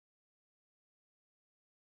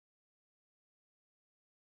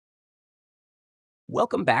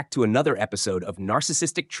Welcome back to another episode of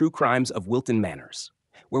Narcissistic True Crimes of Wilton Manors,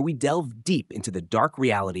 where we delve deep into the dark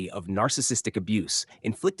reality of narcissistic abuse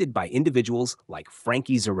inflicted by individuals like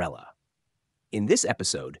Frankie Zarella. In this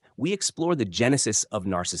episode, we explore the genesis of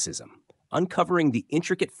narcissism, uncovering the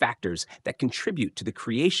intricate factors that contribute to the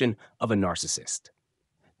creation of a narcissist.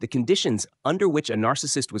 The conditions under which a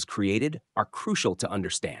narcissist was created are crucial to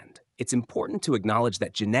understand. It's important to acknowledge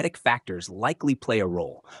that genetic factors likely play a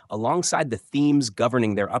role, alongside the themes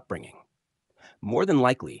governing their upbringing. More than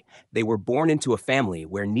likely, they were born into a family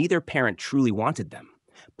where neither parent truly wanted them,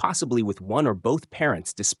 possibly with one or both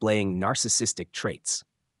parents displaying narcissistic traits.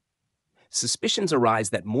 Suspicions arise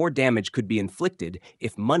that more damage could be inflicted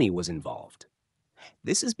if money was involved.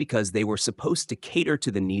 This is because they were supposed to cater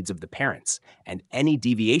to the needs of the parents, and any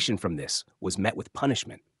deviation from this was met with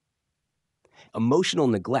punishment. Emotional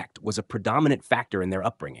neglect was a predominant factor in their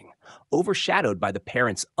upbringing, overshadowed by the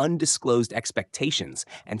parents' undisclosed expectations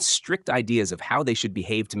and strict ideas of how they should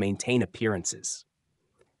behave to maintain appearances.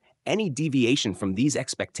 Any deviation from these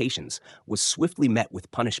expectations was swiftly met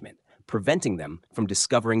with punishment, preventing them from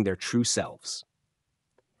discovering their true selves.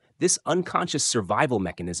 This unconscious survival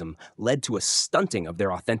mechanism led to a stunting of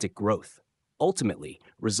their authentic growth, ultimately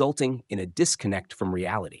resulting in a disconnect from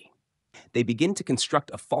reality. They begin to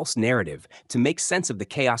construct a false narrative to make sense of the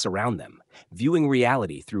chaos around them, viewing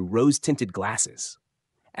reality through rose-tinted glasses.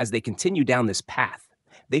 As they continue down this path,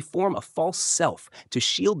 they form a false self to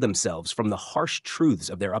shield themselves from the harsh truths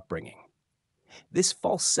of their upbringing. This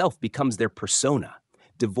false self becomes their persona,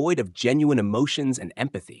 devoid of genuine emotions and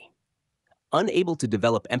empathy. Unable to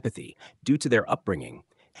develop empathy due to their upbringing,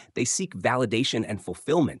 they seek validation and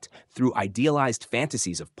fulfillment through idealized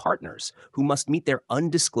fantasies of partners who must meet their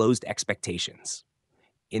undisclosed expectations.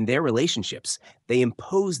 In their relationships, they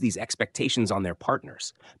impose these expectations on their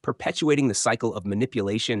partners, perpetuating the cycle of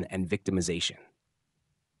manipulation and victimization.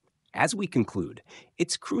 As we conclude,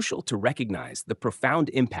 it's crucial to recognize the profound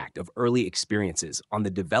impact of early experiences on the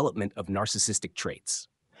development of narcissistic traits.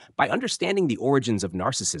 By understanding the origins of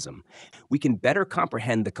narcissism, we can better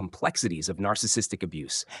comprehend the complexities of narcissistic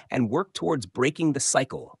abuse and work towards breaking the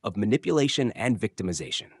cycle of manipulation and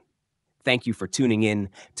victimization. Thank you for tuning in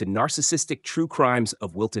to Narcissistic True Crimes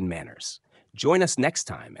of Wilton Manors. Join us next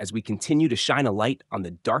time as we continue to shine a light on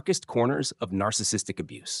the darkest corners of narcissistic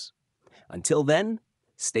abuse. Until then,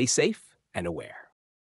 stay safe and aware.